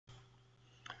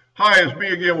Hi, it's me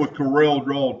again with Corel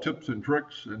Draw Tips and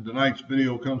Tricks, and tonight's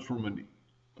video comes from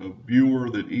a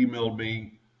viewer that emailed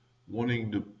me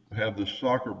wanting to have the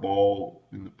soccer ball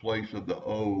in the place of the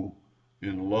O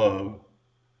in love,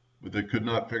 but they could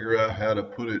not figure out how to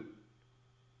put it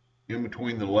in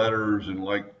between the letters, and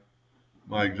like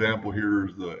my example here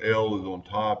is the L is on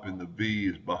top and the V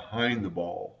is behind the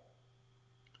ball.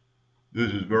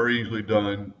 This is very easily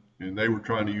done, and they were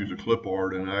trying to use a clip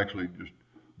art, and I actually just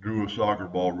drew a soccer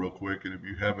ball real quick. And if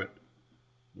you haven't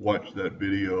watched that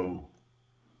video,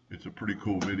 it's a pretty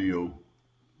cool video.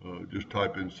 Just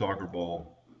type in soccer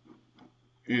ball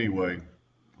anyway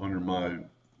under my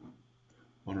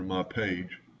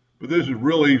page. But this is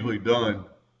real easily done.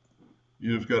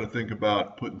 You just got to think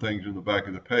about putting things in the back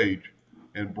of the page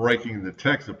and breaking the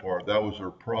text apart. That was their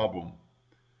problem.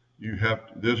 You have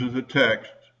to, this is a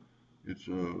text. It's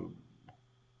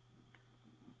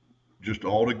just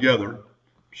all together.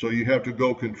 So you have to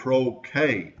go Control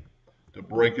K to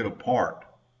break it apart.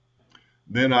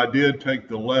 Then I did take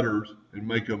the letters and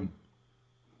make them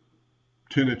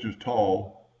 10 inches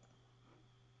tall,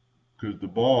 because the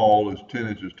ball is 10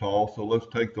 inches tall. So let's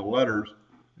take the letters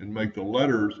and make the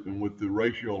letters, and with the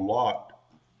ratio locked,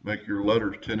 make your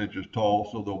letters 10 inches tall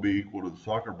so they'll be equal to the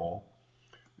soccer ball.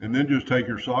 And then just take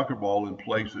your soccer ball and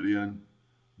place it in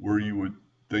where you would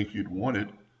think you'd want it.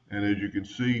 And as you can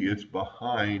see, it's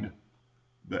behind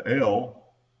the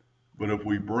L. But if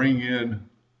we bring in,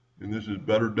 and this is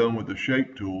better done with the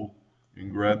shape tool,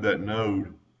 and grab that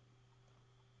node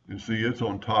and see it's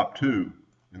on top too,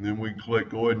 and then we click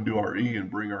go ahead and do our E and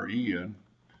bring our E in.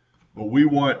 But we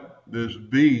want this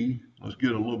V, let's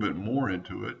get a little bit more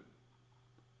into it.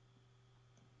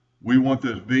 We want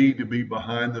this V to be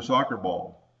behind the soccer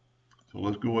ball. So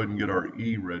let's go ahead and get our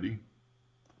E ready.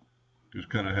 Just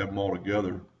kind of have them all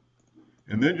together.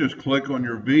 And then just click on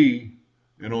your V.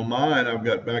 And on mine, I've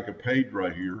got back of page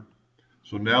right here.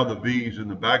 So now the V is in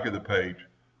the back of the page.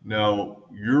 Now,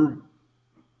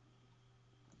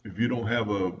 if you don't have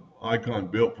a icon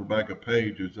built for back of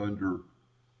page, it's under,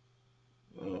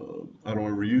 I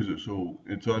don't ever use it. So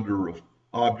it's under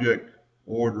Object,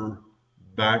 Order,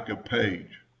 Back of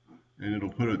Page. And it'll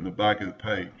put it in the back of the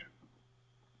page.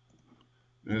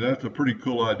 And that's a pretty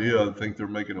cool idea. I think they're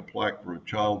making a plaque for a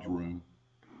child's room.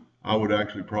 I would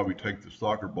actually probably take the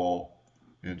soccer ball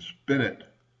and spin it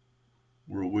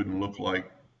where it wouldn't look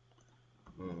like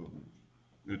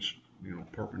it's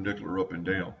perpendicular up and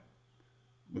down.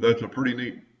 But that's a pretty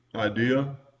neat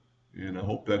idea, and I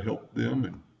hope that helped them,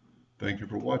 and thank you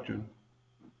for watching.